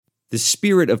The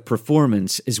spirit of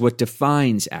performance is what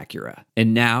defines Acura.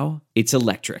 And now, it's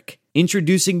electric.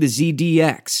 Introducing the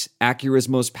ZDX, Acura's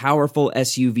most powerful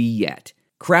SUV yet.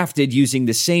 Crafted using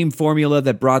the same formula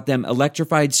that brought them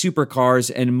electrified supercars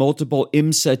and multiple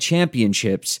IMSA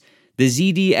championships, the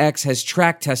ZDX has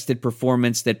track-tested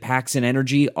performance that packs an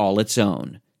energy all its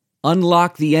own.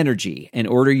 Unlock the energy and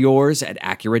order yours at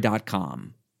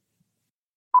Acura.com.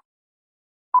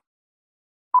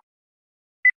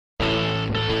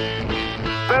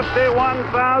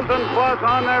 $51,000+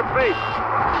 on their feet.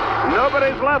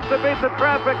 Nobody's left to beat the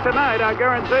traffic tonight, I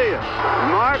guarantee you.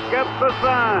 Mark gets the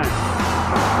sign.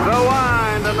 The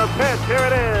wind and the pitch, here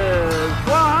it is.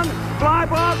 Swung, fly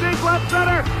ball deep left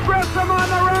center. Grissom on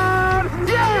the run.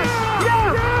 Yes!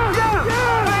 Yes! Yes!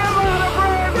 The Atlanta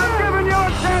Braves have given you a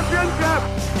championship.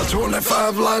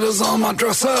 25 lighters on my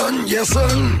dresser, yes sir.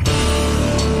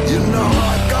 You know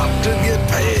I got to get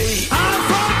paid.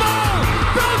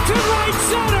 Back to right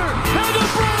center, and the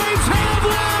Braves have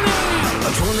won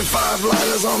it! 25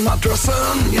 lighters on my dresser,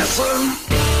 yes sir.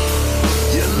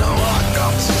 You know I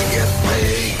got to get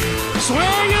paid.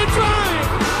 Swing and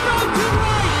drive, back to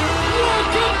right,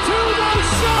 welcome to the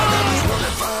show! I got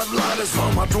 25 lighters for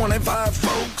my 25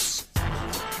 folks.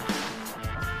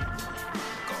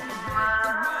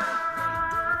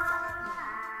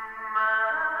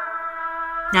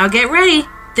 Now get ready.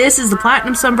 This is the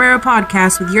Platinum Sombrero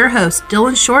Podcast with your hosts,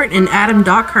 Dylan Short and Adam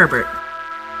Doc Herbert.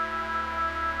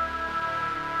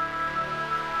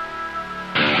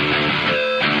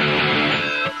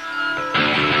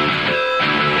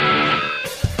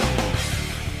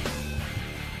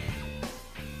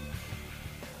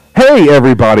 Hey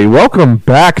everybody, welcome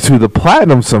back to the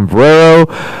Platinum Sombrero,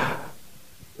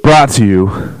 brought to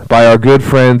you by our good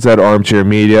friends at Armchair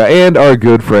Media and our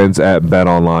good friends at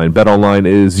BetOnline. BetOnline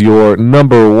is your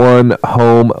number one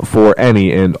home for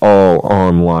any and all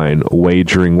online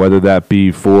wagering, whether that be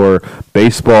for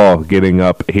baseball getting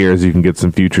up here as you can get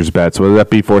some futures bets, whether that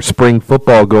be for spring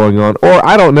football going on, or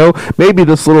I don't know, maybe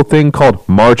this little thing called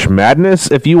March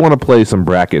Madness. If you want to play some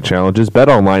bracket challenges,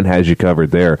 BetOnline has you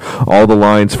covered there. All the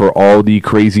lines for all the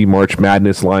crazy March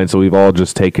Madness lines, so we've all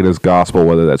just taken as gospel,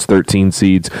 whether that's 13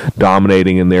 seeds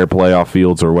dominating in their playoff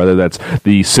fields, or whether that's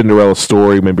the Cinderella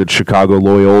story, maybe it's Chicago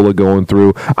Loyola going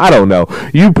through. I don't know.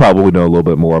 You probably know a little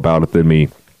bit more about it than me.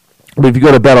 But if you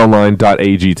go to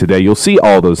betonline.ag today, you'll see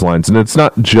all those lines. And it's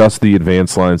not just the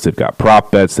advanced lines. They've got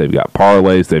prop bets. They've got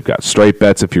parlays. They've got straight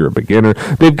bets if you're a beginner.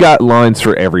 They've got lines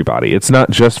for everybody. It's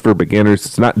not just for beginners.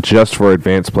 It's not just for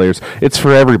advanced players. It's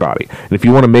for everybody. And if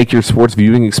you want to make your sports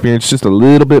viewing experience just a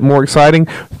little bit more exciting,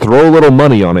 throw a little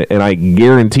money on it, and I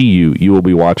guarantee you will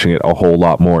be watching it a whole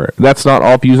lot more. That's not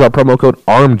all. If you use our promo code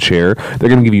ARMCHAIR, they're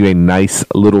going to give you a nice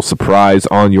little surprise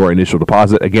on your initial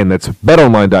deposit. Again, that's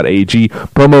betonline.ag,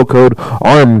 promo code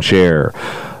ARMCHAIR.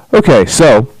 Okay,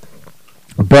 so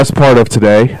best part of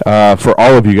today for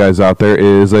all of you guys out there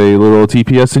is a little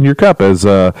TPS in your cup. As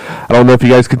I don't know if you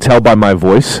guys can tell by my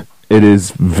voice, it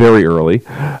is very early,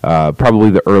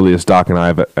 probably the earliest Doc and I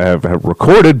have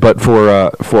recorded. But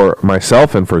for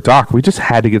myself and for Doc, we just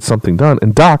had to get something done.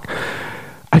 And Doc,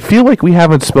 I feel like we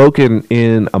haven't spoken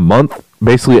in a month,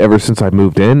 basically ever since I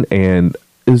moved in, and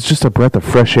it's just a breath of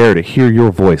fresh air to hear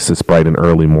your voice this bright and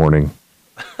early morning.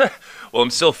 Well, I'm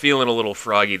still feeling a little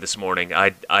froggy this morning.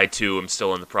 I too am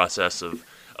still in the process of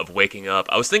waking up.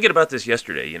 I was thinking about this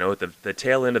yesterday, you know, at the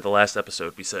tail end of the last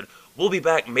episode. We said, we'll be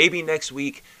back maybe next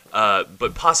week,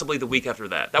 but possibly the week after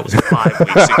that. That was 5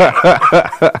 weeks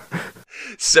ago.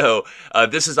 So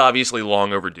this is obviously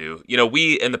long overdue. You know,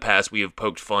 in the past, we have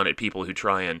poked fun at people who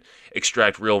try and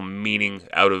extract real meaning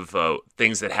out of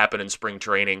things that happen in spring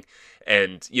training.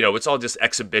 And, you know, it's all just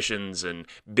exhibitions and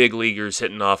big leaguers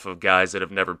hitting off of guys that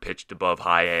have never pitched above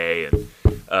high A,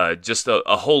 and just a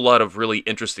whole lot of really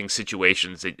interesting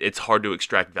situations it's hard to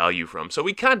extract value from. So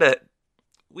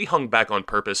we hung back on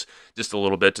purpose just a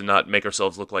little bit to not make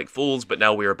ourselves look like fools, but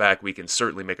now we are back. We can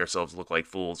certainly make ourselves look like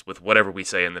fools with whatever we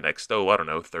say in the next,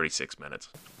 36 minutes.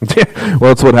 Yeah,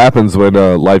 well, it's what happens when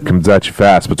life comes at you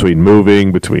fast, between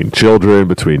moving, between children,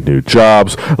 between new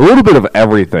jobs. A little bit of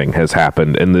everything has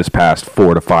happened in this past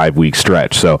 4 to 5 week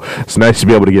stretch, so it's nice to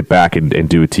be able to get back and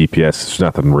do a TPS. There's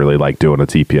nothing really like doing a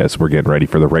TPS. We're getting ready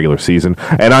for the regular season,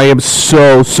 and I am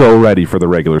so ready for the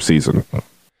regular season.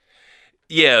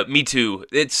 Yeah, me too.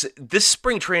 This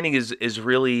spring training is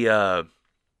really,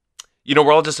 you know,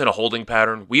 we're all just in a holding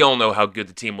pattern. We all know how good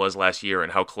the team was last year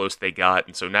and how close they got,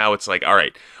 and so now it's like, all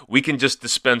right, we can just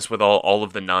dispense with all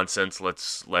of the nonsense.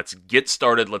 Let's get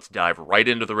started. Let's dive right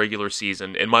into the regular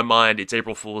season. In my mind, it's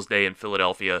April Fool's Day in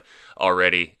Philadelphia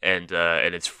already, and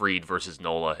it's Fried versus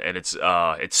Nola, and it's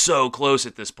so close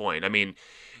at this point. I mean,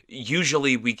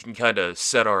 usually we can kind of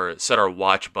set our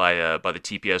watch by the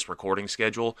TPS recording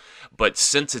schedule, but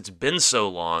since it's been so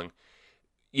long,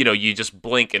 you just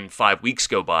blink and 5 weeks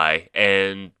go by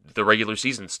and the regular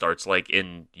season starts.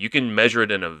 You can measure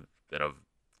it in a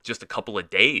just a couple of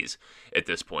days at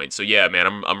this point. So yeah,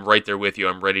 man, I'm right there with you.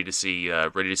 I'm ready to see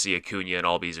Acuna and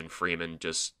Albies and Freeman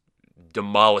just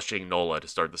demolishing Nola to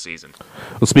start the season.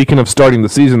 Well, speaking of starting the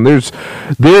season, this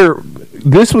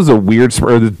was a weird,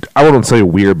 I wouldn't say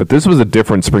weird, but this was a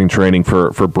different spring training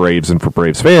for Braves and for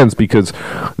Braves fans, because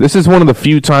this is one of the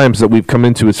few times that we've come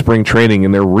into a spring training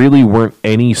and there really weren't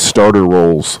any starter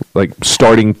roles, like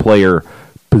starting player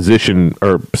position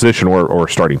or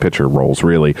starting pitcher roles,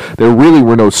 really. There really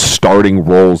were no starting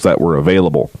roles that were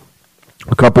available.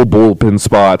 A couple bullpen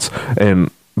spots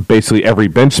and basically every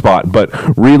bench spot, but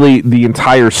really the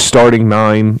entire starting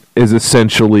nine is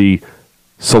essentially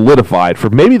solidified for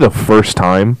maybe the first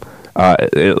time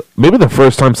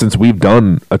since we've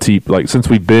done since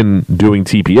we've been doing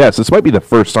TPS. This might be the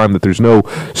first time that there's no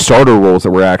starter roles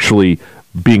that were actually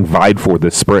being vied for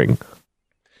this spring.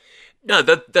 No,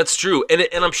 that's true,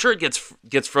 and I'm sure it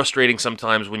gets frustrating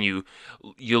sometimes when you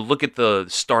look at the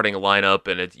starting lineup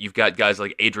and you've got guys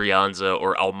like Adrianza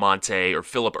or Almonte or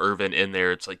Phillip Ervin in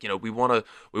there. It's like, we want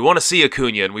to see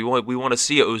Acuna and we want to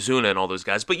see Ozuna and all those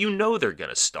guys, but they're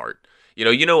gonna start.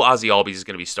 Ozzy Albies is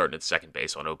gonna be starting at second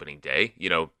base on opening day.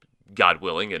 God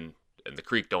willing, and the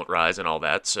creek don't rise and all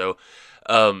that. So.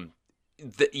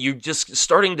 You're just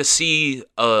starting to see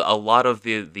a lot of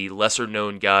the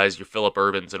lesser-known guys, your Phillip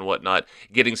Ervins and whatnot,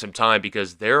 getting some time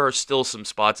because there are still some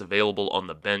spots available on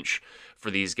the bench for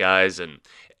these guys.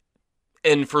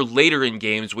 And for later in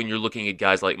games, when you're looking at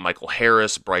guys like Michael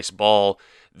Harris, Bryce Ball,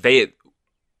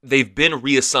 they've been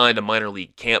reassigned a minor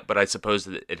league camp, but I suppose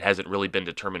that it hasn't really been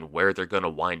determined where they're going to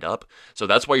wind up. So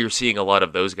that's why you're seeing a lot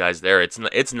of those guys there.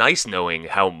 It's nice knowing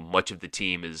how much of the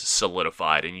team is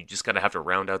solidified, and you just kind of have to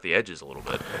round out the edges a little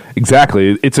bit.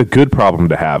 Exactly. It's a good problem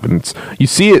to have, and you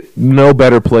see it no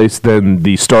better place than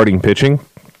the starting pitching,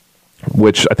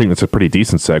 which I think that's a pretty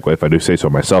decent segue, if I do say so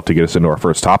myself, to get us into our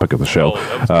first topic of the show.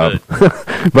 Oh, that was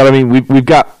good. But I mean, we've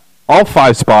got all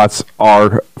 5 spots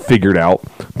are figured out.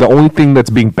 The only thing that's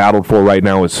being battled for right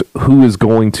now is who is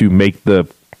going to make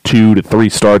the 2 to 3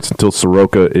 starts until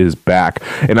Soroka is back.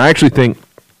 And I actually think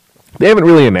they haven't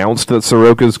really announced that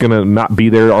Soroka is going to not be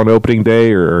there on opening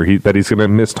day or that he's going to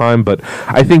miss time, but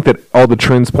I think that all the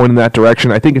trends point in that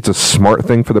direction. I think it's a smart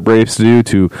thing for the Braves to do,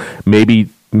 to maybe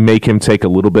make him take a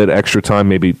little bit extra time,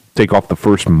 maybe take off the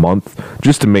first month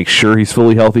just to make sure he's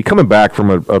fully healthy. Coming back from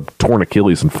a torn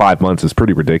Achilles in 5 months is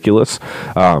pretty ridiculous.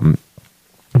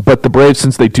 But the Braves,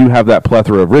 since they do have that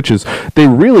plethora of riches, they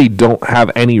really don't have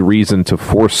any reason to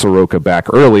force Soroka back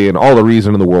early, and all the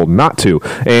reason in the world not to.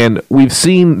 And we've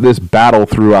seen this battle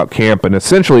throughout camp, and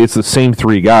essentially it's the same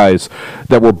 3 guys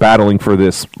that were battling for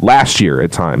this last year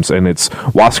at times. And it's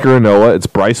Huascar Ynoa, it's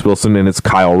Bryce Wilson, and it's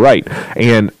Kyle Wright.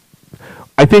 And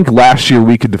I think last year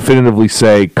we could definitively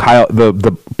say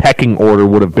the pecking order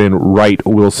would have been Wright,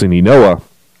 Wilson, Ynoa.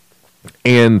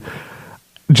 And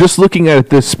just looking at it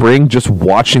this spring, just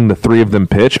watching the 3 of them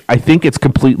pitch, I think it's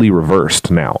completely reversed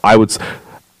now. I know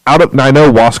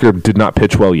Huascar did not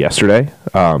pitch well yesterday,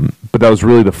 but that was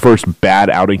really the first bad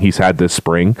outing he's had this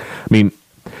spring. I mean,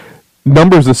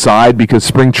 numbers aside, because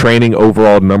spring training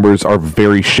overall numbers are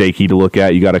very shaky to look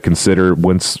at. You got to consider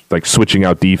when switching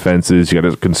out defenses. You got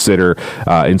to consider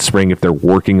in spring if they're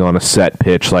working on a set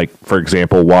pitch. Like, for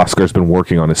example, Huascar's been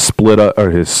working on his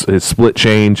split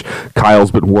change. Kyle's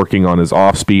been working on his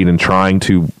off speed and trying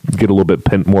to get a little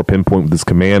bit more pinpoint with his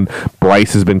command.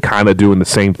 Bryce has been kind of doing the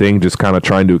same thing, just kind of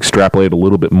trying to extrapolate a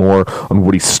little bit more on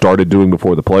what he started doing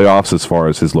before the playoffs as far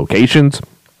as his locations.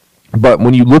 But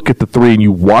when you look at the 3 and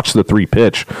you watch the 3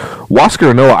 pitch,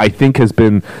 Huascar Ynoa, I think, has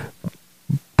been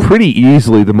pretty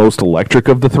easily the most electric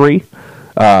of the 3.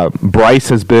 Bryce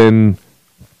has been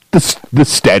the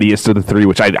steadiest of the 3,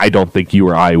 which I don't think you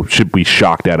or I should be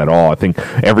shocked at all. I think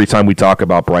every time we talk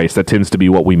about Bryce, that tends to be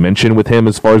what we mention with him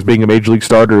as far as being a major league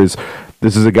starter. Is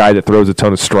this is a guy that throws a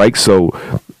ton of strikes, so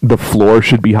the floor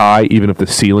should be high, even if the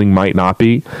ceiling might not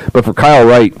be. But for Kyle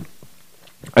Wright,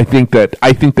 I think that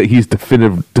he's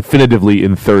definitively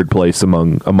in 3rd place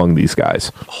among these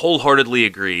guys. Wholeheartedly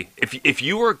agree. If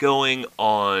you were going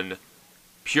on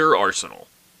pure Arsenal,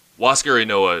 Huascar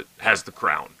Ynoa has the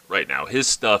crown right now. His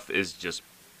stuff is just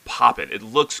popping. It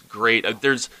looks great.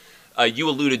 You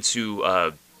alluded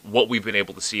to what we've been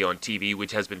able to see on TV,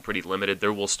 which has been pretty limited.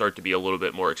 There will start to be a little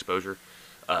bit more exposure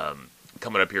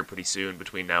coming up here pretty soon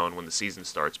between now and when the season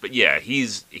starts. But yeah,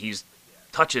 he's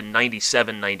touching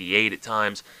 97, 98 at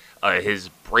times. His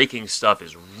breaking stuff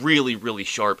is really, really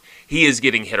sharp. He is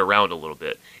getting hit around a little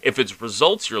bit. If it's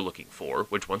results you're looking for,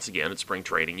 which once again, it's spring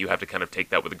training, you have to kind of take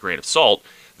that with a grain of salt,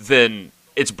 then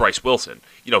it's Bryce Wilson.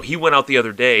 You know, he went out the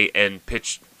other day and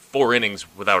pitched 4 innings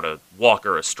without a walk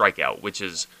or a strikeout, which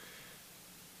is,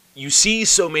 you see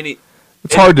so many...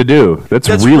 It's hard to do. That's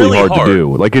really hard to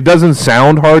do. Like, it doesn't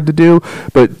sound hard to do,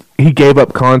 but he gave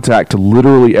up contact to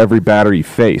literally every batter he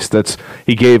faced.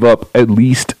 He gave up at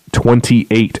least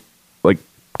 28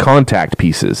 contact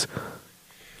pieces.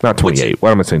 Not 28.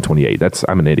 Why am I saying 28?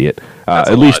 I'm an idiot.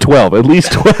 At least 12. At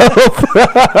least 12.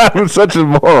 I'm such a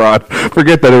moron.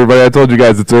 Forget that, everybody. I told you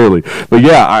guys it's early. But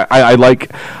yeah,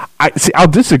 I'll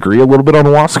disagree a little bit on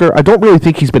Huascar. I don't really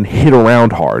think he's been hit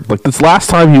around hard. Like, this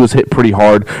last time he was hit pretty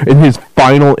hard. In his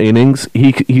final innings,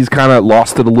 he's kind of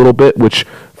lost it a little bit, which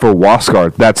for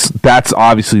Huascar, that's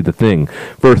obviously the thing.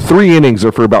 For 3 innings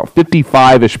or for about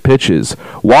 55-ish pitches,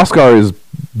 Huascar is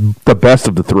the best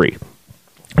of the 3.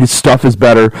 His stuff is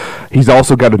better. He's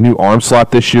also got a new arm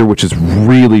slot this year, which is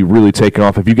really, really taken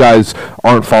off. If you guys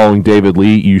aren't following David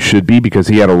Lee, you should be, because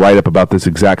he had a write-up about this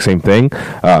exact same thing,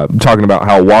 talking about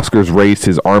how Huascar's raised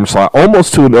his arm slot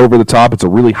almost to an over-the-top. It's a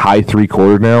really high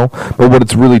 3/4 now, but what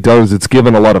it's really done is it's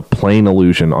given a lot of plane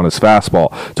illusion on his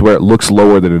fastball to where it looks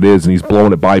lower than it is, and he's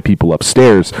blowing it by people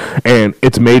upstairs, and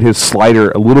it's made his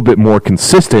slider a little bit more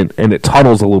consistent, and it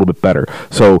tunnels a little bit better.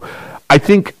 So I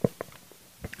think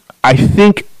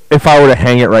if I were to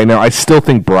hang it right now, I still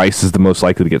think Bryce is the most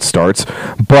likely to get starts,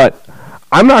 but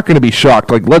I'm not going to be shocked.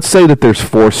 Like, let's say that there's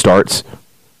 4 starts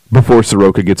before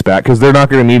Soroka gets back, because they're not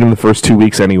going to need him the first 2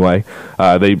 weeks anyway.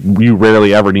 You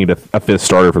rarely ever need a 5th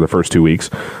starter for the first 2 weeks.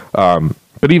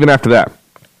 But even after that,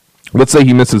 let's say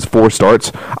he misses 4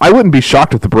 starts. I wouldn't be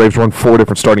shocked if the Braves run 4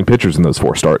 different starting pitchers in those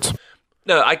 4 starts.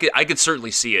 No, I could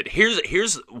certainly see it.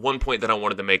 Here's one point that I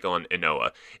wanted to make on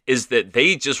Ynoa, is that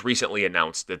they just recently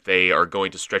announced that they are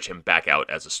going to stretch him back out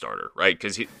as a starter, right?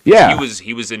 Because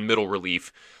he was in middle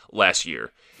relief last year.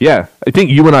 Yeah, I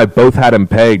think you and I both had him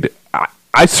pegged.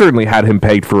 I certainly had him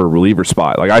pegged for a reliever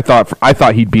spot. Like, I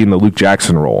thought he'd be in the Luke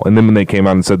Jackson role, and then when they came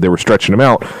out and said they were stretching him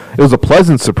out, it was a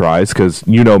pleasant surprise, because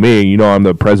you know me, you know I'm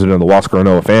the president of the Huascar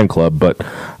Ynoa fan club, but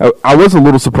I was a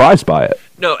little surprised by it.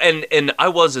 No, and I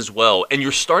was as well, and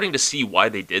you're starting to see why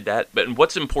they did that, but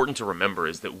what's important to remember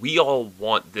is that we all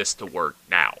want this to work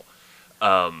now.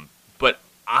 But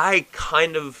I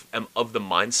kind of am of the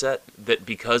mindset that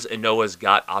because Ynoa's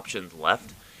got options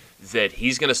left, that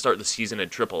he's going to start the season in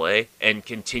AAA and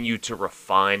continue to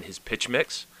refine his pitch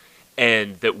mix,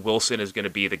 and that Wilson is going to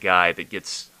be the guy that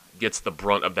gets the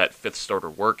brunt of that 5th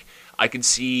starter work. I can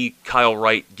see Kyle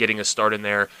Wright getting a start in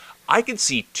there. I can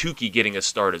see Tukey getting a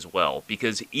start as well,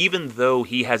 because even though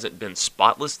he hasn't been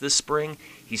spotless this spring,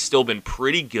 he's still been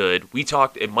pretty good. We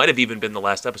talked, it might have even been the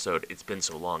last episode. It's been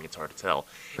so long, it's hard to tell.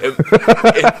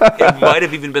 It might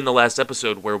have even been the last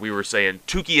episode where we were saying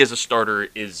Tukey as a starter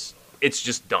it's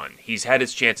just done. He's had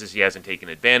his chances, he hasn't taken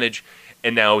advantage,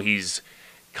 and now he's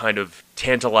kind of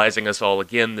tantalizing us all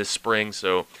again this spring.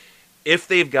 So if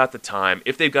they've got the time,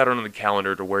 if they've got it on the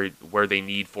calendar to where they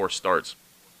need 4 starts,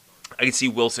 I can see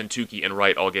Wilson, Tukey, and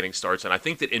Wright all getting starts, and I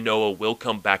think that Ynoa will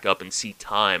come back up and see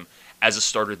time as a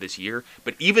starter this year.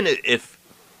 But even if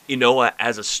Ynoa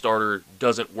as a starter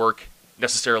doesn't work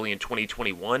necessarily in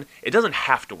 2021, it doesn't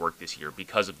have to work this year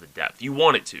because of the depth. You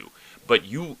want it to, but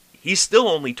he's still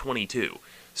only 22.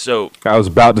 So I was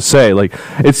about to say, like,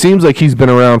 it seems like he's been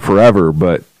around forever,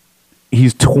 but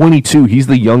he's 22. He's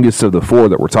the youngest of the 4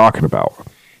 that we're talking about.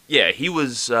 Yeah, he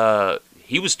was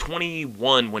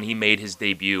 21 when he made his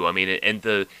debut. I mean, and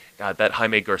that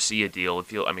Jaime Garcia deal,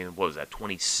 what was that,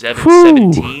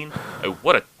 17?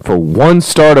 For 1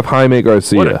 start of Jaime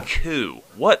Garcia. What a coup.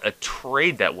 What a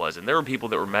trade that was. And there were people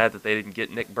that were mad that they didn't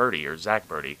get Nick Birdie or Zach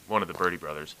Birdie, one of the Birdie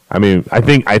brothers. I mean, I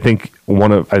think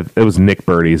it was Nick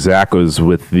Birdie. Zach was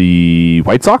with the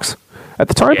White Sox at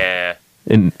the time. Yeah.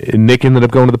 And Nick ended up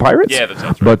going to the Pirates. Yeah, that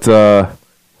sounds right. But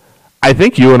I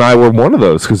think you and I were one of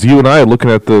those, because you and I are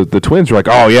looking at the Twins. You're like,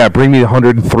 oh yeah, bring me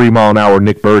 103 mile an hour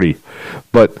Nick Birdie.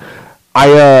 But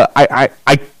I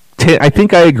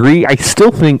think I agree. I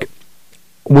still think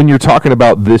when you're talking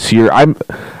about this year,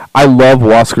 I love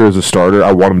Huascar as a starter.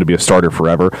 I want him to be a starter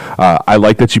forever. I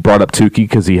like that you brought up Tukey,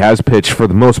 because he has pitched, for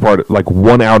the most part, like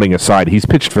 1 outing aside, he's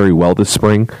pitched very well this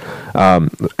spring. And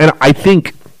I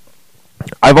think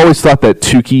I've always thought that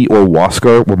Tukey or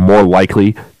Huascar were more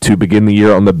likely to begin the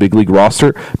year on the big league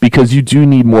roster because you do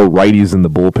need more righties in the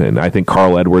bullpen. I think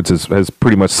Carl Edwards has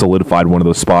pretty much solidified one of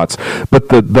those spots. But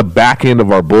the back end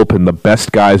of our bullpen, the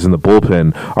best guys in the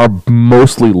bullpen, are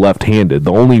mostly left-handed.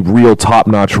 The only real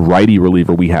top-notch righty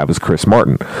reliever we have is Chris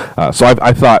Martin. So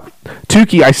I thought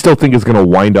Tukey, I still think is going to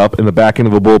wind up in the back end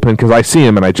of a bullpen because I see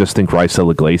him and I just think Raisel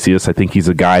Iglesias. I think he's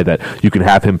a guy that you can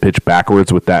have him pitch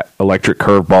backwards with that electric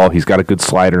curveball. He's got a good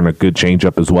slider and a good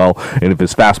changeup as well. And if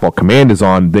his fastball command is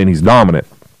on, then he's dominant.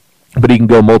 But he can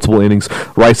go multiple innings.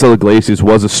 Raisel Iglesias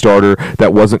was a starter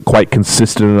that wasn't quite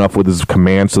consistent enough with his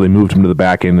command, so they moved him to the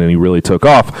back end and he really took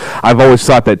off. I've always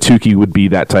thought that Tukey would be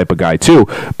that type of guy too.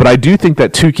 But I do think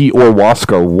that Tukey or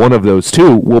Huascar, one of those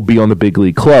two, will be on the big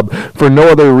league club for no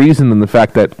other reason than the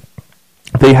fact that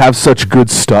they have such good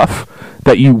stuff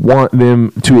that you want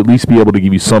them to at least be able to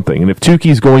give you something. And if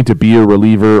Tukey's going to be a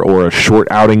reliever or a short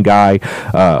outing guy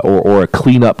or a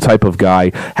cleanup type of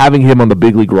guy, having him on the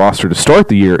big league roster to start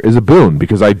the year is a boon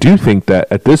because I do think that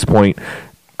at this point,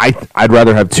 I'd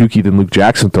rather have Tukey than Luke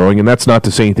Jackson throwing, and that's not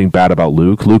to say anything bad about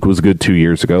Luke. Luke was good 2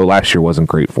 years ago. Last year wasn't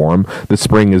great for him. This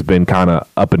spring has been kind of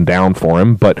up and down for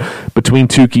him. But between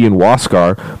Tukey and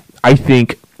Huascar, I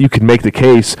think you can make the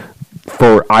case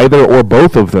for either or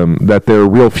both of them that their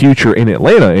real future in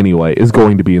Atlanta anyway is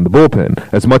going to be in the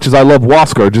bullpen. As much as I love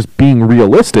Huascar, just being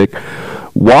realistic,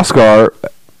 Huascar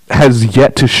has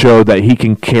yet to show that he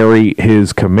can carry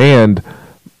his command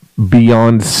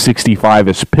beyond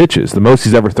 65-ish pitches. The most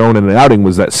he's ever thrown in an outing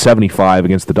was that 75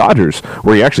 against the Dodgers,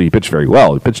 where he pitched very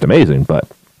well. He pitched amazing, but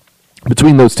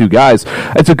between those two guys,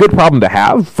 it's a good problem to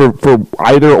have for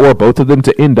either or both of them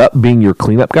to end up being your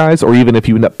cleanup guys, or even if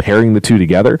you end up pairing the two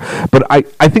together. But I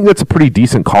think that's a pretty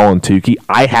decent call on Tukey.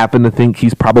 I happen to think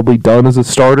he's probably done as a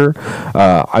starter.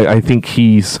 I think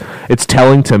it's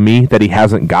telling to me that he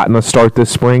hasn't gotten a start this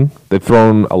spring. They've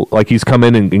thrown, like he's come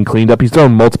in and cleaned up. He's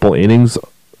thrown multiple innings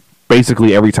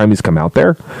basically every time he's come out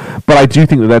there. But I do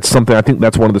think that's something, I think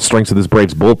that's one of the strengths of this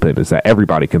Braves bullpen is that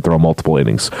everybody can throw multiple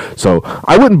innings. So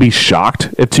I wouldn't be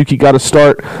shocked if Tukey got a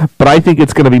start, but I think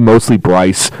it's going to be mostly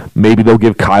Bryce. Maybe they'll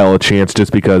give Kyle a chance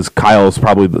just because Kyle's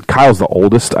the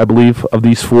oldest, I believe, of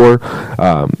these four,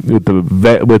 with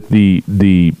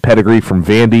the pedigree from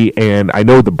Vandy. And I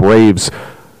know the Braves,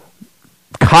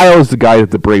 Kyle is the guy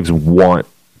that the Braves want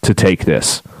to take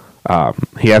this.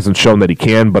 He hasn't shown that he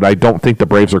can, but I don't think the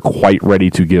Braves are quite ready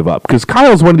to give up because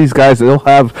Kyle's one of these guys that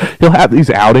he'll have these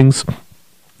outings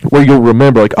where you'll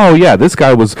remember, like, oh yeah, this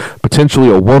guy was potentially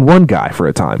a 1-1 guy for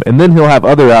a time, and then he'll have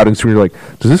other outings where you're like,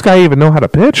 does this guy even know how to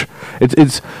pitch?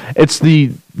 It's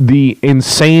the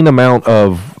insane amount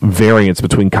of variance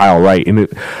between Kyle Wright, and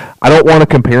I don't want to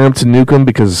compare him to Newcomb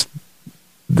because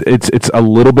it's a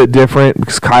little bit different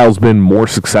because Kyle's been more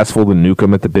successful than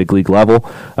Newcomb at the big league level,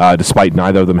 despite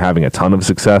neither of them having a ton of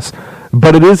success.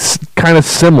 But it is kind of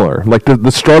similar. Like the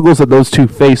struggles that those two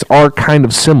face are kind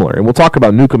of similar. And we'll talk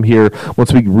about Newcomb here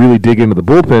once we really dig into the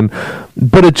bullpen.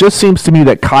 But it just seems to me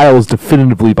that Kyle is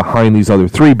definitively behind these other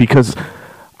three because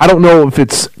I don't know if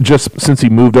it's just since he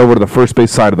moved over to the first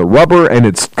base side of the rubber and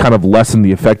it's kind of lessened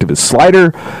the effect of his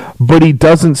slider, but he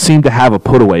doesn't seem to have a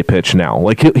put-away pitch now.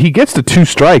 Like he gets to 2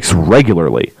 strikes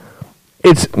regularly.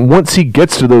 It's once he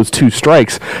gets to those 2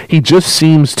 strikes, he just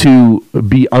seems to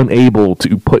be unable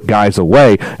to put guys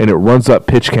away, and it runs up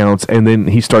pitch counts, and then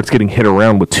he starts getting hit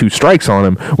around with 2 strikes on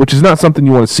him, which is not something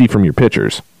you want to see from your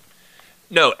pitchers.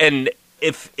 No, and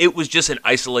if it was just an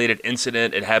isolated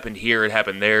incident, it happened here, it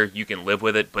happened there, you can live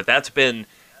with it. But that's been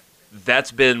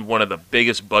one of the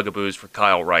biggest bugaboos for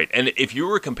Kyle Wright. And if you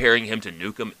were comparing him to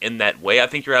Newcomb in that way, I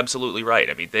think you're absolutely right.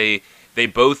 I mean, they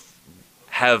both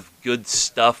have good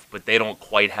stuff, but they don't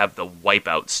quite have the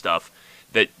wipeout stuff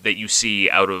that you see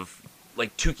out of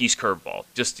like Tukey's curveball.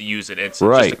 Just to use an instance,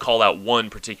 right. Just to call out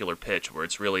one particular pitch where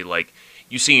it's really like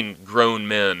you've seen grown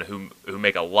men who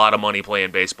make a lot of money playing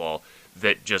baseball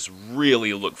that just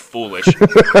really look foolish.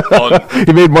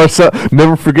 He made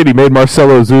never forget, he made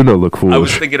Marcelo Ozuna look foolish. I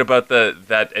was thinking about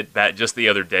that just the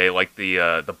other day. Like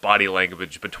the body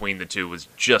language between the two was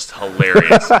just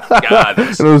hilarious. God,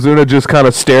 and Ozuna just kind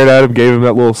of stared at him, gave him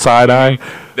that little side eye.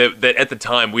 That at the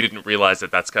time we didn't realize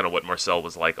that's kind of what Marcel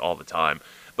was like all the time.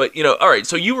 But all right.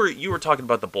 So you were talking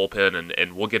about the bullpen,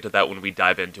 and we'll get to that when we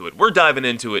dive into it. We're diving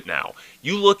into it now.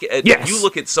 You look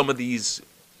at some of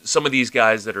these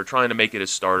guys that are trying to make it as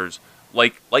starters,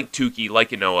 like Tukey, like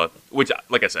Ynoa, which,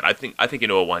 like I said, I think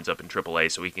Ynoa winds up in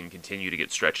AAA so he can continue to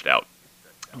get stretched out.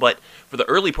 But for the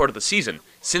early part of the season,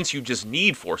 since you just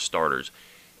need 4 starters,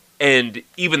 and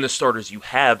even the starters you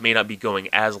have may not be going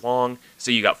as long,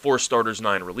 so you got 4 starters,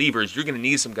 9 relievers, you're going to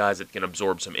need some guys that can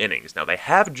absorb some innings. Now, they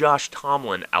have Josh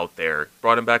Tomlin out there,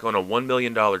 brought him back on a $1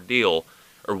 million deal,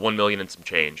 or $1 million and some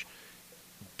change.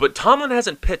 But Tomlin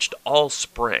hasn't pitched all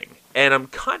spring, and I'm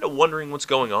kind of wondering what's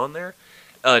going on there.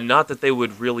 Not that they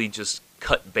would really just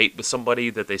cut bait with somebody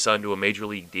that they signed to a major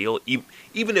league deal,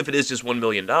 even if it is just $1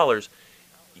 million.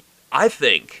 I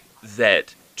think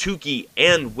that Tukey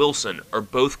and Wilson are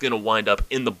both going to wind up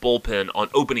in the bullpen on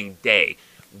opening day.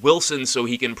 Wilson, so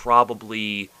he can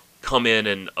probably come in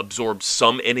and absorb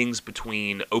some innings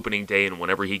between opening day and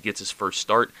whenever he gets his first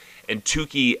start, and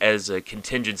Tukey as a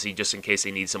contingency just in case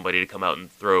they need somebody to come out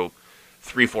and throw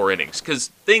 3-4 innings, because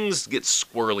things get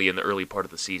squirrely in the early part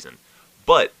of the season.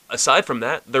 But aside from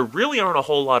that, there really aren't a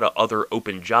whole lot of other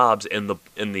open jobs in the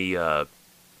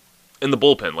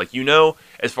bullpen. Like,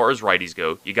 as far as righties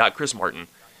go, you got Chris Martin,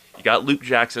 you got Luke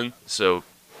Jackson, so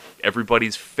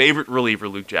everybody's favorite reliever,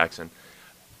 Luke Jackson.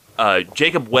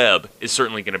 Jacob Webb is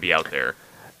certainly going to be out there.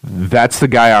 That's the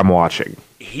guy I'm watching.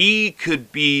 He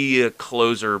could be a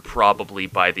closer probably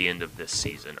by the end of this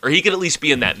season. Or he could at least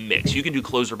be in that mix. You can do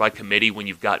closer by committee when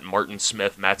you've got Martin,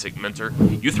 Smith, Matzek, Minter.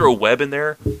 You throw Webb in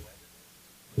there,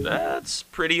 that's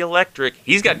pretty electric.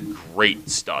 He's got great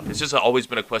stuff. It's just always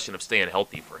been a question of staying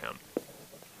healthy for him.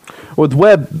 With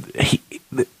Webb,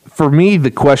 for me,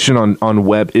 the question on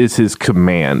Webb is his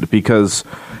command, because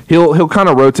he'll kind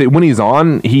of rotate. When he's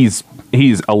on, he's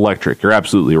electric. You're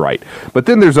absolutely right. But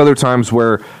then there's other times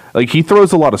where he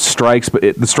throws a lot of strikes, but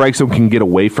the strikes can get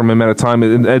away from him at a time.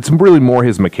 It's really more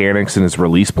his mechanics and his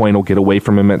release point will get away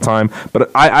from him at time. But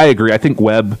I agree. I think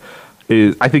Webb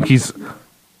is. I think he's,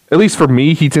 at least for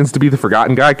me, he tends to be the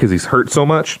forgotten guy because he's hurt so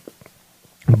much.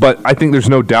 But I think there's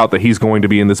no doubt that he's going to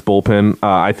be in this bullpen.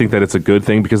 I think that it's a good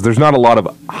thing because there's not a lot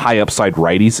of high upside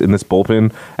righties in this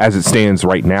bullpen as it stands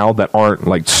right now that aren't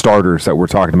like starters that we're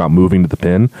talking about moving to the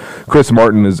pen. Chris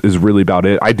Martin is really about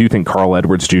it. I do think Carl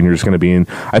Edwards Jr. is going to be in.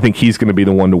 I think he's going to be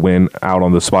the one to win out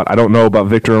on the spot. I don't know about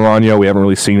Victor Alano. We haven't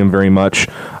really seen him very much.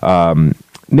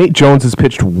 Nate Jones has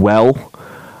pitched well,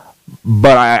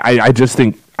 but I just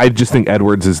think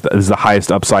Edwards is the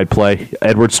highest upside play.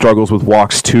 Edwards struggles with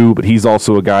walks too, but he's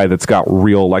also a guy that's got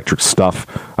real electric stuff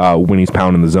when he's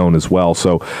pounding the zone as well.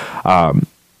 So I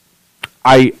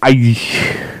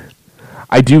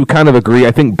do kind of agree.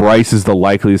 I think Bryce is the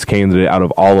likeliest candidate out of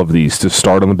all of these to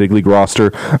start on the big league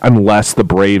roster, unless the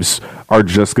Braves are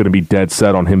just going to be dead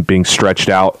set on him being stretched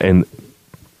out and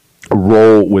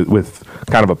roll with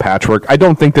kind of a patchwork. I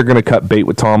don't think they're going to cut bait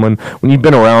with Tomlin. When you've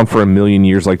been around for a million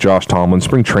years like Josh Tomlin,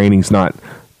 spring training's not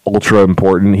ultra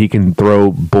important. He can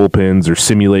throw bullpens or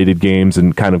simulated games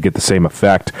and kind of get the same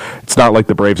effect. It's not like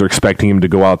the Braves are expecting him to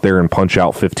go out there and punch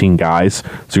out 15 guys,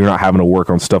 so you're not having to work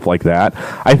on stuff like that.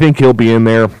 I think he'll be in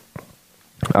there.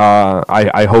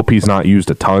 I hope he's not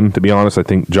used a ton, to be honest. I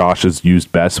think Josh is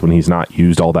used best when he's not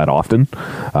used all that often,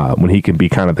 when he can be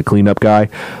kind of the cleanup guy.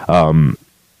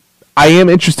 I am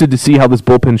interested to see how this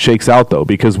bullpen shakes out, though,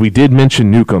 because we did mention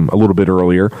Newcomb a little bit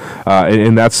earlier,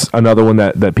 and that's another one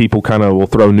that people kind of will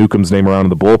throw Newcomb's name around in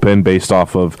the bullpen based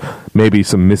off of maybe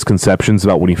some misconceptions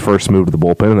about when he first moved to the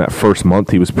bullpen. In that first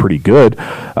month, he was pretty good.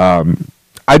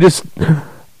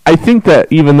 I think that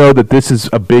even though that this is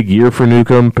a big year for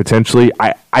Newcomb, potentially,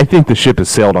 I think the ship has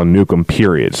sailed on Newcomb,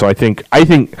 period. So I think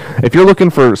if you're looking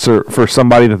for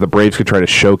somebody that the Braves could try to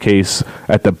showcase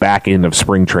at the back end of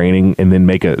spring training and then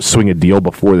swing a deal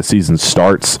before the season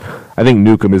starts, I think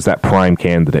Newcomb is that prime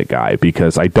candidate guy,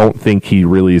 because I don't think he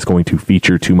really is going to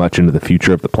feature too much into the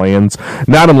future of the plans.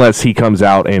 Not unless he comes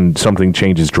out and something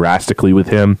changes drastically with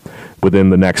him within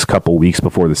the next couple weeks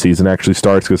before the season actually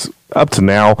starts, because up to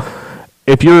now,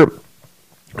 if you're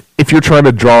trying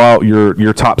to draw out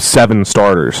your top 7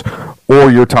 starters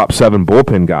or your top 7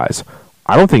 bullpen guys,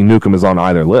 I don't think Newcomb is on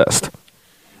either list.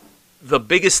 The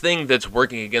biggest thing that's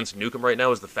working against Newcomb right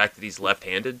now is the fact that he's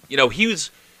left-handed. He was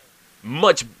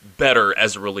much better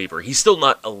as a reliever. He's still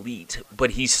not elite,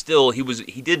 but he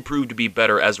did prove to be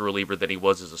better as a reliever than he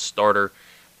was as a starter.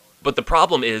 But the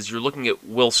problem is you're looking at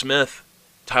Will Smith,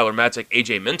 Tyler Matzek,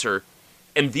 AJ Minter,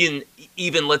 and then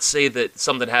even let's say that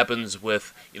something happens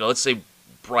with, let's say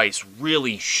Bryce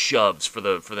really shoves for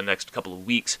the next couple of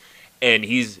weeks, and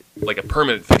he's like a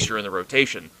permanent fixture in the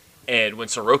rotation. And when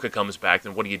Soroka comes back,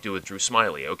 then what do you do with Drew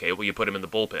Smyly? Okay, well, you put him in the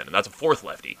bullpen, and that's a 4th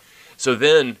lefty. So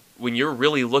then when you're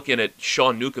really looking at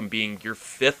Sean Newcomb being your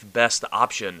 5th best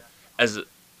option as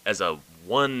a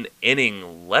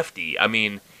 1-inning lefty, I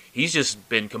mean, he's just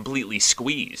been completely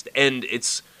squeezed. And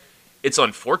it's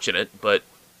unfortunate, but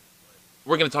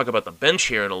we're going to talk about the bench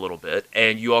here in a little bit,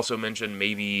 and you also mentioned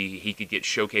maybe he could get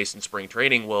showcased in spring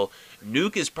training. Well,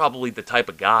 Nuke is probably the type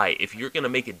of guy, if you're going to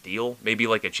make a deal, maybe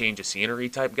like a change of scenery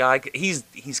type guy, he's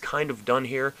kind of done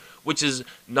here, which is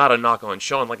not a knock on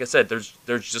Sean. Like I said, there's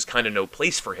just kind of no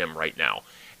place for him right now.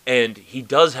 And he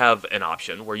does have an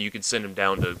option where you could send him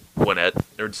down to Gwinnett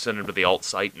or send him to the alt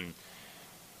site and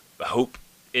hope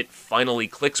it finally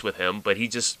clicks with him, but he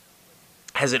just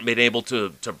hasn't been able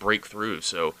to break through.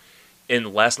 So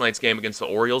in last night's game against the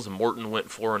Orioles, Morton went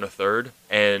 4 1/3,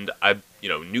 and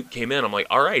Nuke came in. I'm like,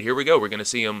 all right, here we go. We're going to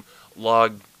see him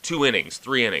log 2 innings,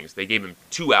 3 innings. They gave him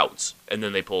 2 outs, and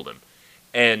then they pulled him.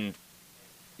 And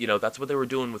that's what they were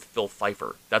doing with Phil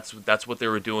Pfeiffer. That's what they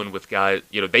were doing with guys.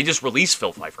 They just released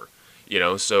Phil Pfeiffer.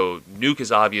 So Nuke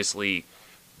is obviously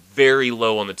very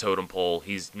low on the totem pole.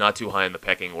 He's not too high in the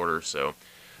pecking order. So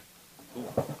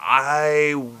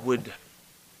I would.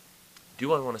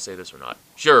 Do I want to say this or not?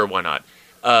 Sure, why not?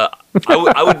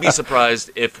 I would be surprised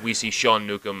if we see Sean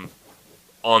Newcomb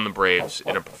on the Braves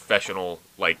in a professional,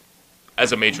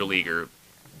 as a major leaguer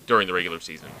during the regular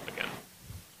season again.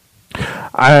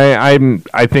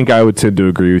 I think I would tend to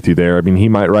agree with you there. I mean, he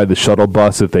might ride the shuttle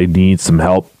bus if they need some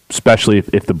help, especially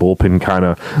if the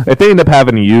bullpen if they end up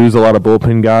having to use a lot of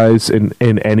bullpen guys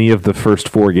in any of the first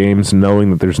 4 games,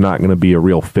 knowing that there's not going to be a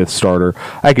real 5th starter.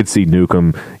 I could see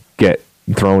Newcomb get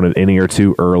thrown an inning or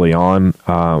 2 early on,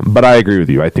 but I agree with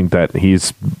you. I think that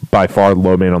he's by far the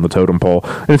low man on the totem pole,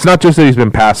 and it's not just that he's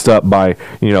been passed up by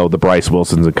the Bryce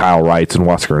Wilsons and Kyle Wrights and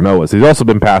Huascar Noahs. He's also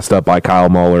been passed up by Kyle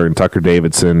Muller and Tucker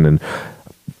Davidson and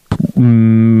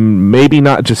maybe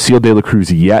not just Seal De La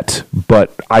Cruz yet,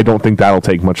 but I don't think that'll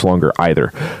take much longer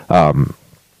either.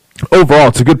 Overall,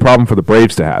 it's a good problem for the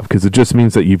Braves to have because it just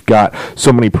means that you've got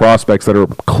so many prospects that are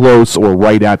close or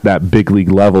right at that big league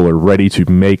level or ready to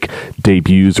make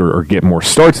debuts or get more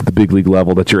starts at the big league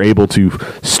level that you're able to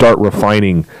start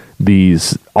refining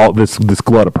this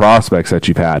glut of prospects that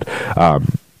you've had.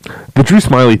 The Drew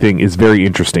Smyly thing is very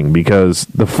interesting because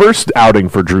the first outing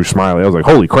for Drew Smyly, I was like,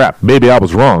 holy crap, maybe I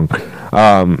was wrong.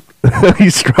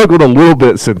 He's struggled a little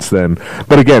bit since then.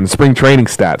 But again, spring training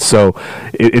stats. So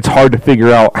it's hard to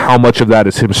figure out how much of that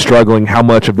is him struggling, how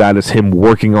much of that is him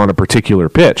working on a particular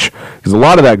pitch. Because a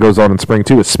lot of that goes on in spring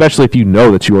too, especially if you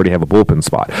know that you already have a bullpen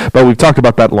spot. But we've talked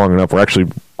about that long enough. We're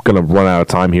actually going to run out of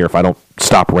time here if I don't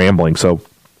stop rambling. So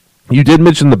you did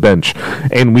mention the bench,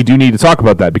 and we do need to talk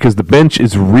about that because the bench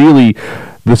is really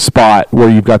the spot where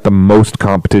you've got the most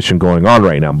competition going on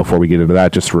right now. Before we get into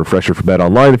that, just a refresher for Bet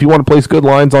Online. If you want to place good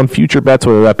lines on future bets,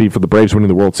 whether that be for the Braves winning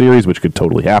the World Series, which could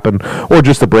totally happen, or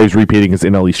just the Braves repeating as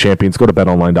NL East champions, go to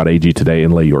betonline.ag today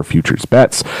and lay your futures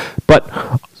bets. But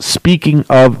speaking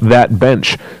of that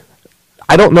bench,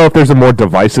 I don't know if there's a more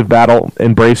divisive battle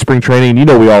in Brave spring training.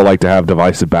 We all like to have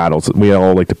divisive battles. We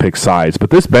all like to pick sides. But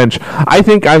this bench, I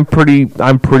think I'm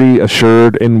pretty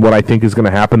assured in what I think is going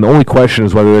to happen. The only question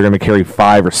is whether they're going to carry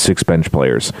 5 or 6 bench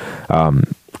players.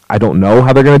 I don't know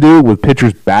how they're going to do with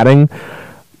pitchers batting.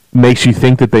 Makes you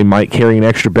think that they might carry an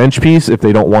extra bench piece if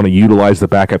they don't want to utilize the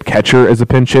backup catcher as a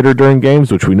pinch hitter during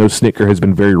games, which we know Snitker has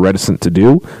been very reticent to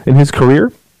do in his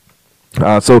career.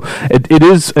 So it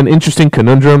is an interesting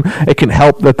conundrum. It can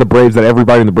help that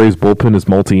everybody in the Braves bullpen is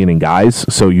multi-inning guys,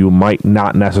 so you might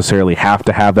not necessarily have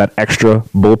to have that extra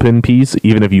bullpen piece,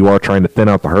 even if you are trying to thin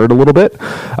out the herd a little bit.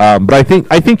 But I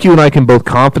think you and I can both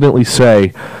confidently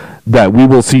say that we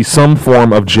will see some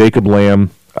form of Jacob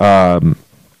Lamb.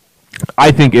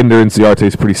 I think Ender Inciarte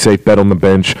is a pretty safe bet on the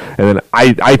bench, and then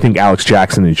I think Alex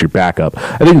Jackson is your backup.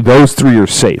 I think those 3 are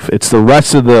safe. It's the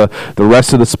rest of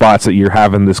the spots that you're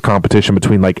having this competition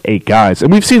between 8 guys,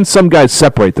 and we've seen some guys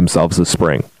separate themselves this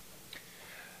spring.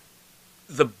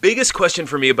 The biggest question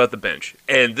for me about the bench,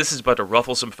 and this is about to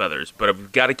ruffle some feathers, but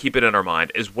I've got to keep it in our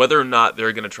mind, is whether or not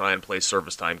they're going to try and play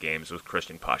service time games with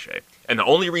Christian Pache. And the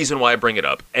only reason why I bring it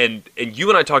up, and you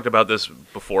and I talked about this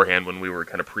beforehand when we were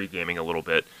kind of pre-gaming a little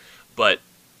bit, but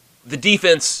the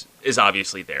defense is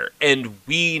obviously there, and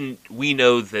we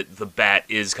know that the bat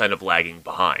is kind of lagging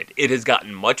behind. It has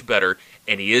gotten much better,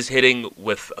 and he is hitting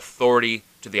with authority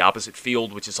to the opposite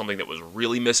field, which is something that was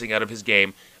really missing out of his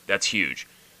game. That's huge.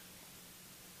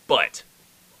 But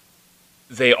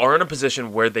they are in a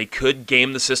position where they could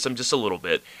game the system just a little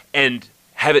bit and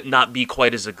have it not be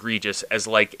quite as egregious as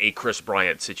a Chris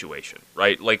Bryant situation,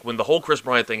 right? When the whole Chris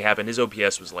Bryant thing happened, his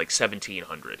OPS was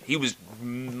 1,700. He was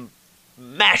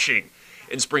mashing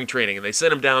in spring training, and they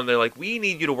sent him down, and they're like, we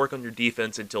need you to work on your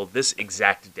defense until this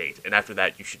exact date, and after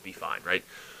that, you should be fine, right?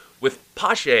 With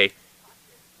Pache,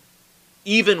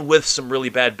 even with some really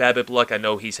bad BABIP luck, I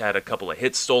know he's had a couple of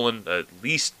hits stolen, at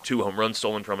least 2 home runs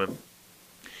stolen from him.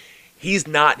 He's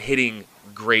not hitting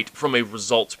great from a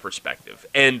results perspective,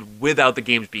 and without the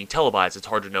games being televised, it's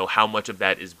hard to know how much of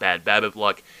that is bad BABIP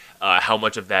luck, how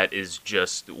much of that is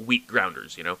just weak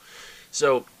grounders,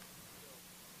 So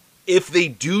if they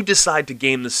do decide to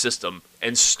game the system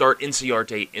and start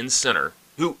Inciarte in center,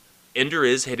 who, Ender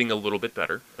is hitting a little bit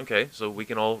better. Okay, so we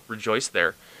can all rejoice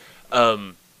there.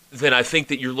 Then I think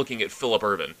that you're looking at Phillip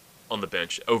Ervin on the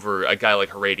bench over a guy like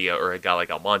Heredia or a guy like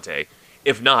Almonte.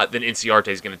 If not, then Inciarte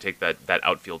is going to take that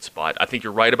outfield spot. I think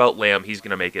you're right about Lamb. He's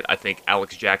going to make it. I think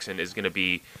Alex Jackson is going to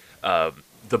be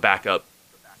the backup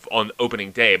on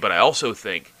opening day. But I also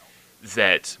think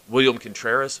that William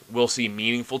Contreras will see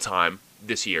meaningful time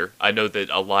this year. I know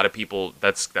that a lot of people,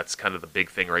 that's kind of the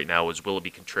big thing right now is will it be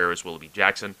Contreras, will it be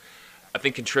Jackson? I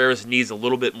think Contreras needs a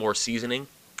little bit more seasoning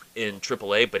in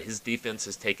AAA, but his defense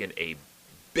has taken a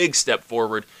big step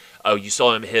forward. You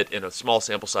saw him hit in a small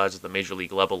sample size at the major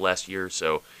league level last year,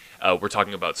 so we're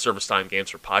talking about service time games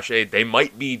for Pache. They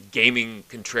might be gaming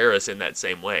Contreras in that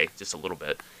same way, just a little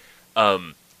bit.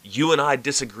 You and I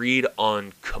disagreed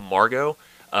on Camargo.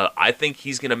 I think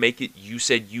he's going to make it. You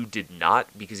said you did not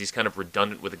because he's kind of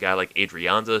redundant with a guy like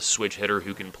Adrianza, switch hitter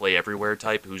who can play everywhere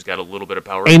type, who's got a little bit of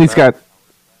power. And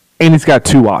he's got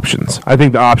two options. I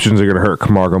think the options are going to hurt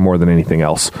Camargo more than anything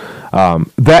else.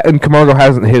 That and Camargo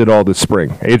hasn't hit at all this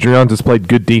spring. Adrianza's played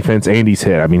good defense and he's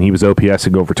hit. I mean, he was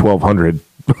OPSing over 1,200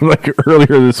 like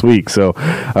earlier this week. So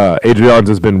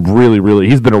Adrianza's been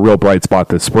he's been a real bright spot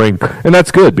this spring, and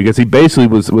that's good because he basically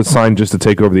was signed just to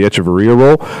take over the Echeverria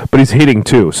role, but he's hitting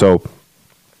too. So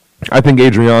I think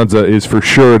Adrianza is for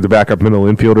sure the backup middle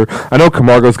infielder. I know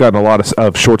Camargo's gotten a lot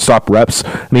of shortstop reps,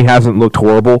 and he hasn't looked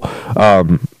horrible.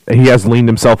 He has leaned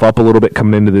himself up a little bit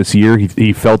coming into this year.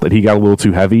 He felt that he got a little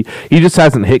too heavy. He just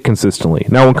hasn't hit consistently.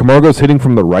 Now, when Camargo's hitting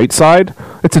from the right side,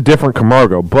 it's a different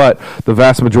Camargo, but the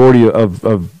vast majority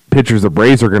of pitchers the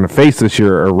Braves are going to face this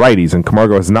year are righties, and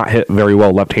Camargo has not hit very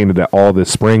well left-handed at all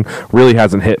this spring. Really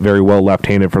hasn't hit very well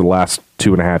left-handed for the last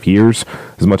 2.5 years,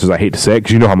 as much as I hate to say it,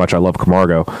 because you know how much I love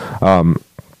Camargo.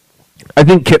 I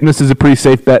think Kipnis is a pretty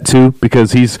safe bet too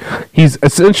because he's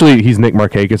essentially Nick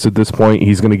Markakis at this point.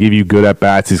 He's going to give you good at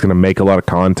bats. He's going to make a lot of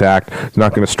contact. He's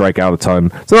not going to strike out a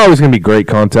ton. It's not always going to be great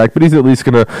contact, but he's at least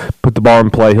going to put the ball in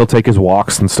play. He'll take his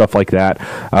walks and stuff like that.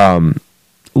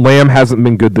 Lamb hasn't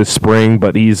been good this spring,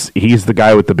 but he's the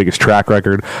guy with the biggest track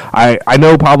record. I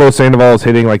know Pablo Sandoval is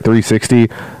hitting like 360,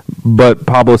 but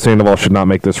Pablo Sandoval should not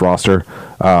make this roster.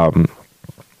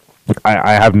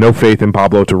 I have no faith in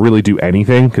Pablo to really do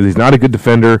anything because he's not a good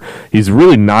defender. He's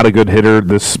really not a good hitter.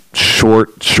 This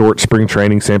short spring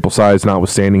training sample size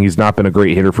notwithstanding, he's not been a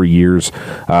great hitter for years.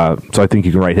 So I think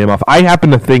you can write him off. I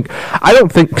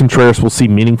don't think Contreras will see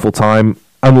meaningful time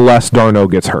unless d'Arnaud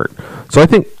gets hurt. So I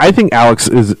think Alex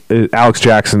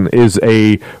Jackson is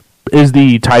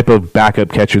the type of backup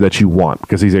catcher that you want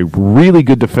because he's a really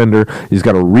good defender. He's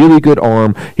got a really good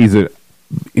arm. He's a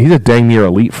dang near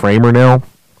elite framer now.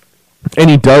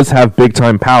 And he does have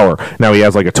big-time power. Now, he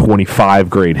has like a 25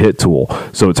 grade hit tool,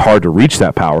 so it's hard to reach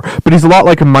that power. But he's a lot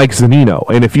like a Mike Zunino.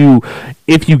 And if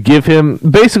you give him...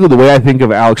 Basically, the way I think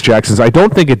of Alex Jackson is I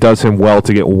don't think it does him well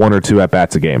to get 1 or 2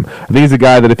 at-bats a game. I think he's a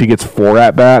guy that if he gets 4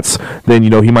 at-bats, then,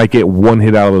 he might get 1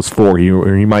 hit out of those 4.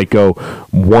 Or he might go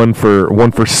 1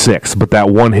 for 6, but that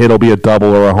 1 hit will be a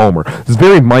double or a homer. It's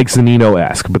very Mike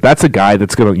Zunino-esque, but that's a guy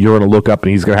you're going to look up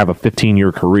and he's going to have a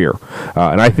 15-year career.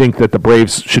 And I think that the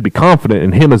Braves should be confident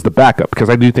in him as the backup because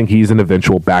I do think he's an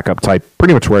eventual backup type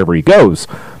pretty much wherever he goes.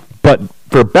 But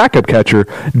for a backup catcher,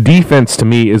 defense to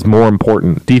me is more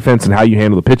important. Defense and how you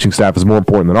handle the pitching staff is more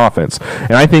important than offense.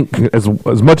 And I think as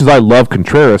much as I love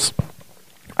Contreras,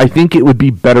 I think it would be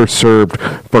better served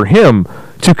for him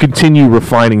to continue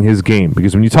refining his game.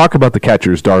 Because when you talk about the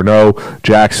catchers, d'Arnaud,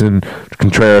 Jackson,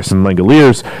 Contreras, and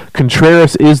Langeliers,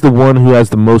 Contreras is the one who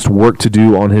has the most work to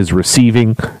do on his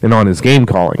receiving and on his game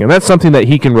calling. And that's something that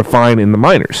he can refine in the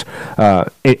minors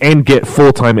and get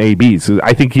full-time ABs.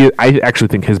 I actually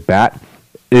think his bat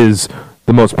is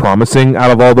the most promising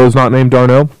out of all those not named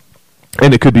d'Arnaud.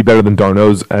 And it could be better than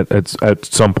d'Arnaud's at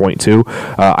some point too.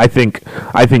 I think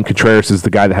Contreras is the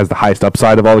guy that has the highest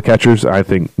upside of all the catchers. I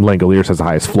think Langeliers has the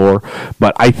highest floor.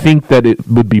 But I think that it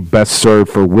would be best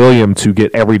served for William to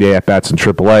get everyday at bats in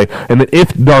AAA. And that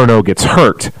if d'Arnaud gets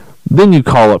hurt, then you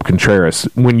call up Contreras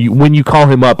when you call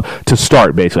him up to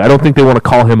start. Basically, I don't think they want to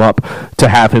call him up to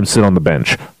have him sit on the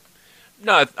bench.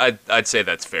 No, I'd say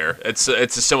that's fair. It's a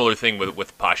similar thing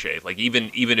with Pache. Like even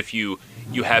if you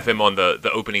have him on the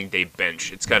opening day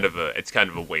bench, it's kind of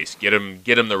a waste. Get him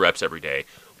the reps every day.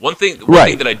 One thing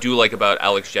that I do like about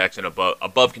Alex Jackson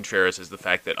above Contreras is the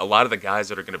fact that a lot of the guys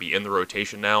that are going to be in the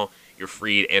rotation now, your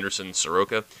Fried, Anderson,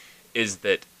 Soroka, is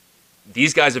that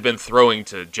these guys have been throwing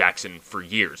to Jackson for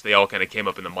years. They all kind of came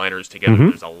up in the minors together. Mm-hmm.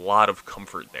 There's a lot of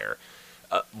comfort there.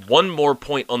 One more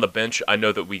point on the bench. I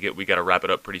know that we got to wrap it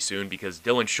up pretty soon because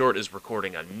Dylan Short is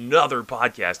recording another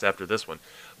podcast after this one.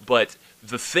 But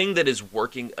the thing that is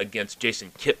working against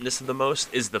Jason Kipnis the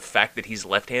most is the fact that he's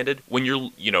left-handed.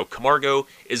 When Camargo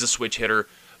is a switch hitter,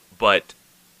 but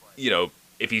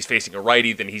if he's facing a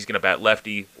righty, then he's going to bat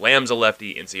lefty. Lamb's a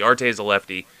lefty. Inciarte is a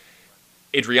lefty.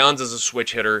 Adrianza's a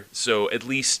switch hitter. So at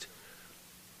least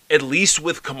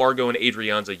with Camargo and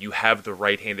Adrianza, you have the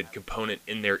right-handed component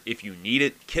in there if you need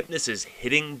it. Kipnis is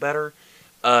hitting better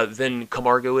than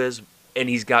Camargo is, and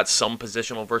he's got some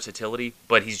positional versatility,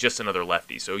 but he's just another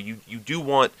lefty. So you do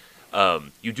want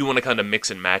to kind of mix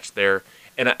and match there,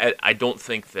 and I don't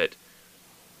think that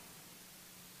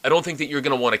you're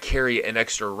going to want to carry an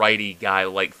extra righty guy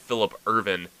like Phillip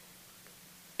Ervin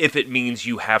if it means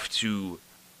you have to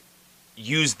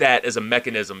use that as a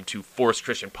mechanism to force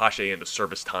Christian Pache into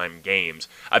service time games.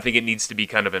 I think it needs to be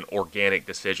kind of an organic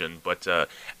decision, but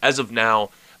as of now,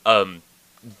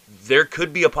 there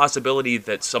could be a possibility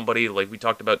that somebody, like we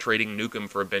talked about trading Newcomb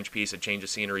for a bench piece, a change of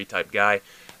scenery type guy.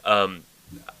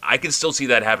 I can still see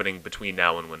that happening between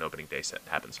now and when opening day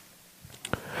happens.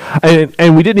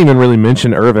 And we didn't even really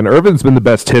mention Ervin. Ervin's been the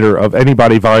best hitter of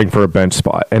anybody vying for a bench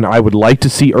spot, and I would like to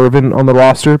see Ervin on the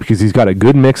roster because he's got a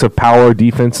good mix of power,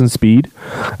 defense, and speed.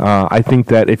 I think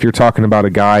that if you're talking about a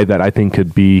guy that I think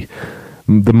could be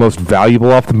the most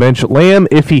valuable off the bench, Lamb,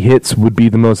 if he hits, would be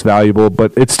the most valuable,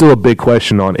 but it's still a big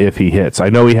question on if he hits. I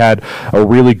know he had a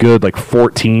really good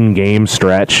 14-game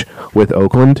stretch with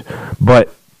Oakland,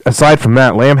 but aside from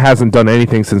that, Lamb hasn't done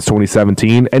anything since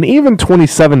 2017, and even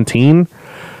 2017,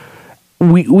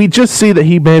 we just see that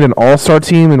he made an all-star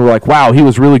team, and we're like, wow, he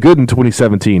was really good in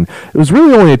 2017. It was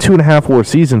really only a 2.5 WAR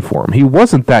season for him. He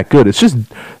wasn't that good. It's just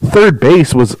third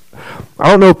base was, I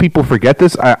don't know if people forget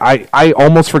this. I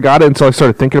almost forgot it until I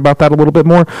started thinking about that a little bit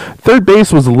more. Third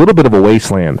base was a little bit of a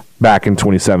wasteland back in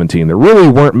 2017. There really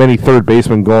weren't many third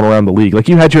basemen going around the league. Like,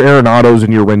 you had your Arenados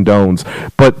and your Rendones,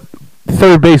 but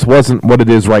third base wasn't what it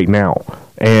is right now.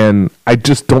 And I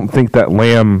just don't think that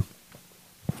Lamb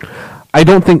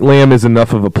is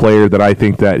enough of a player that I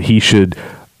think that he should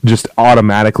just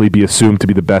automatically be assumed to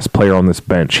be the best player on this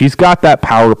bench. He's got that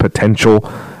power potential.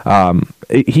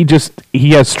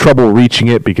 He has trouble reaching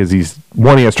it because he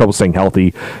has trouble staying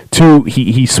healthy. Two,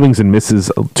 he swings and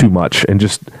misses too much, and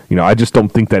I just don't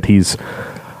think that he's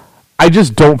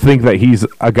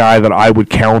a guy that I would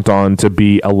count on to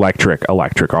be electric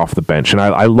off the bench. And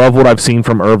I love what I've seen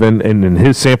from Ervin and in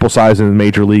his sample size in the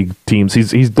major league teams.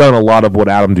 He's done a lot of what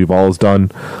Adam Duvall has done.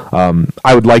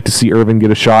 I would like to see Ervin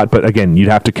get a shot, but again, you'd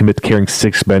have to commit to carrying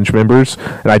 6 bench members,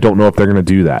 and I don't know if they're going to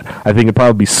do that. I think it'd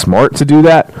probably be smart to do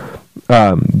that,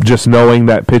 just knowing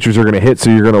that pitchers are going to hit,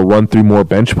 so you're going to run through more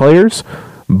bench players.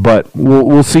 But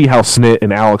we'll see how Snit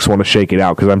and Alex want to shake it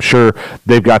out, because I'm sure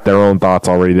they've got their own thoughts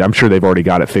already. I'm sure they've already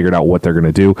got it figured out what they're going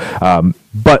to do.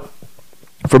 But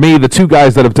for me, the two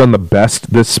guys that have done the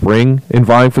best this spring in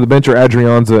vying for the bench are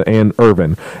Adrianza and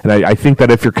Ervin. And I think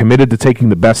that if you're committed to taking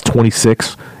the best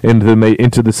 26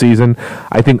 into the season,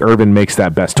 I think Ervin makes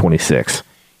that best 26.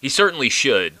 He certainly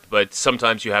should, but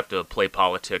sometimes you have to play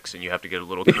politics and you have to get a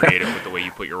little creative with the way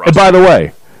you put your roster.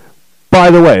 By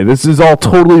the way, this is all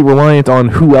totally reliant on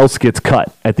who else gets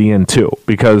cut at the end, too,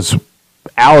 because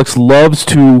Alex loves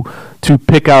to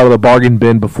pick out of the bargain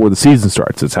bin before the season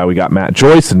starts. That's how we got Matt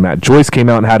Joyce, and Matt Joyce came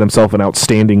out and had himself an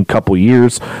outstanding couple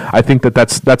years. I think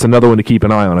that's another one to keep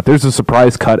an eye on. If there's a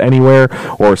surprise cut anywhere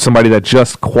or somebody that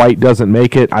just quite doesn't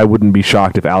make it, I wouldn't be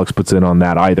shocked if Alex puts in on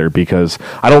that either, because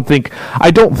I don't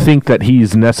think that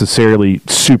he's necessarily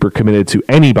super committed to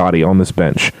anybody on this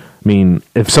bench. I mean,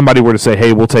 if somebody were to say,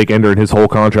 hey, we'll take Ender and his whole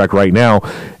contract right now,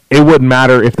 it wouldn't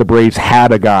matter if the Braves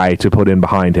had a guy to put in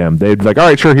behind him. They'd be like, all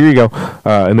right, sure, here you go.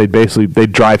 And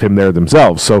they'd drive him there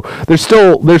themselves. So there's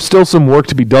still some work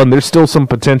to be done. There's still some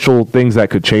potential things that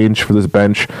could change for this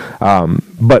bench.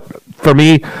 But for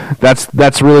me,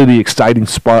 that's really the exciting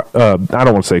spot. I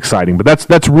don't want to say exciting, but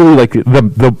that's really like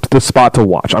the spot to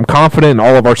watch. I'm confident in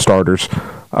all of our starters.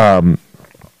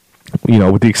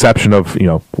 With the exception of,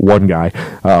 one guy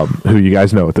who you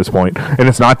guys know at this point, and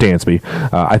it's not Dansby.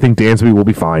 I think Dansby will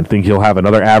be fine. I think he'll have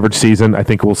another average season. I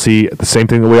think we'll see the same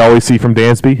thing that we always see from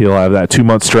Dansby. He'll have that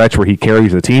 2-month stretch where he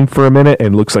carries the team for a minute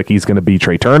and looks like he's going to be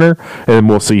Trey Turner, and then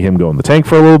we'll see him go in the tank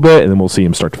for a little bit, and then we'll see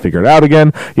him start to figure it out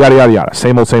again, yada, yada, yada.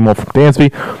 Same old from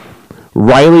Dansby.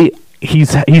 Riley,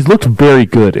 he's looked very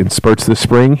good in spurts this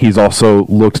spring. He's also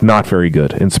looked not very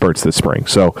good in spurts this spring.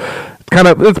 So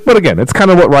it's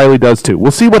kind of what Riley does too.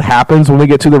 We'll see what happens when we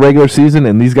get to the regular season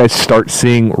and these guys start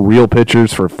seeing real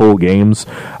pitchers for full games.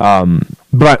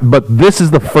 But this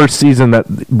is the first season that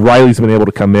Riley's been able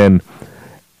to come in,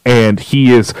 and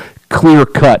he is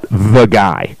clear-cut the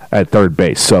guy at third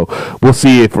base. So we'll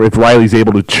see if Riley's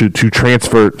able to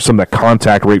transfer some of that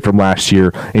contact rate from last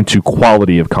year into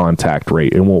quality of contact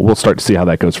rate, and we'll start to see how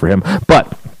that goes for him.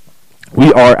 But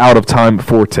we are out of time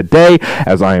for today,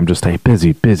 as I am just a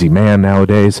busy man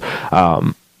nowadays.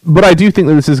 But I do think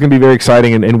that this is going to be very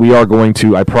exciting, and we are going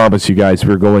to, I promise you guys,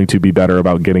 we're going to be better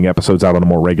about getting episodes out on a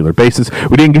more regular basis.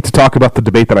 We didn't get to talk about the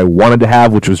debate that I wanted to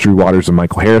have, which was Drew Waters and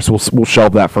Michael Harris. We'll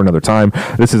shelve that for another time.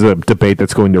 This is a debate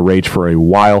that's going to rage for a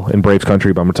while in Braves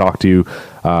country, but I'm going to talk to you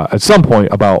at some point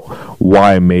about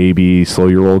why maybe slow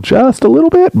your roll just a little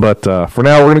bit. But for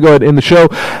now, we're going to go ahead and end the show.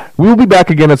 We will be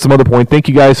back again at some other point. Thank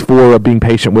you guys for being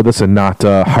patient with us and not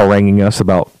haranguing us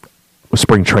about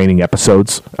spring training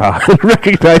episodes,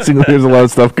 recognizing that there's a lot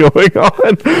of stuff going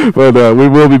on, but we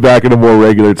will be back in a more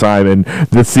regular time, and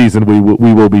this season we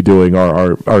will be doing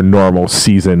our normal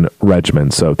season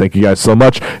regimen. So thank you guys so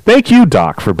much. Thank you,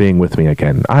 Doc, for being with me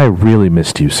again. I really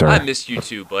missed you, sir. I missed you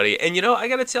too, buddy. And I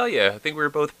gotta tell you, I think we were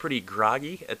both pretty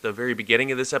groggy at the very beginning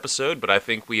of this episode, but I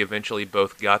think we eventually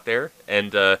both got there,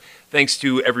 and thanks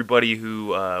to everybody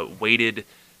who waited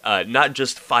not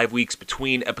just 5 weeks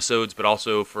between episodes, but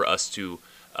also for us to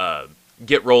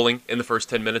get rolling in the first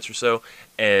 10 minutes or so.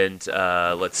 And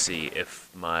let's see if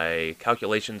my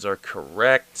calculations are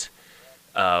correct.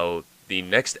 The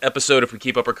next episode, if we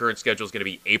keep up our current schedule, is going to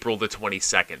be April the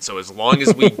 22nd. So as long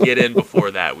as we get in before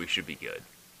that, we should be good.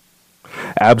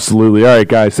 Absolutely. All right,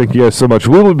 guys. Thank you guys so much.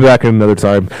 We will be back another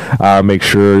time. Make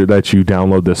sure that you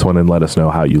download this one and let us know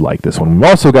how you like this one. We've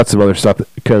also got some other stuff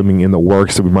coming in the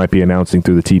works that we might be announcing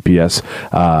through the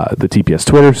TPS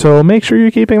Twitter. So make sure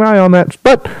you're keeping an eye on that.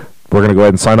 But we're going to go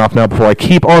ahead and sign off now before I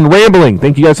keep on rambling.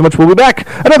 Thank you guys so much. We'll be back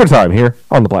another time here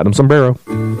on the Platinum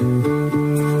Sombrero.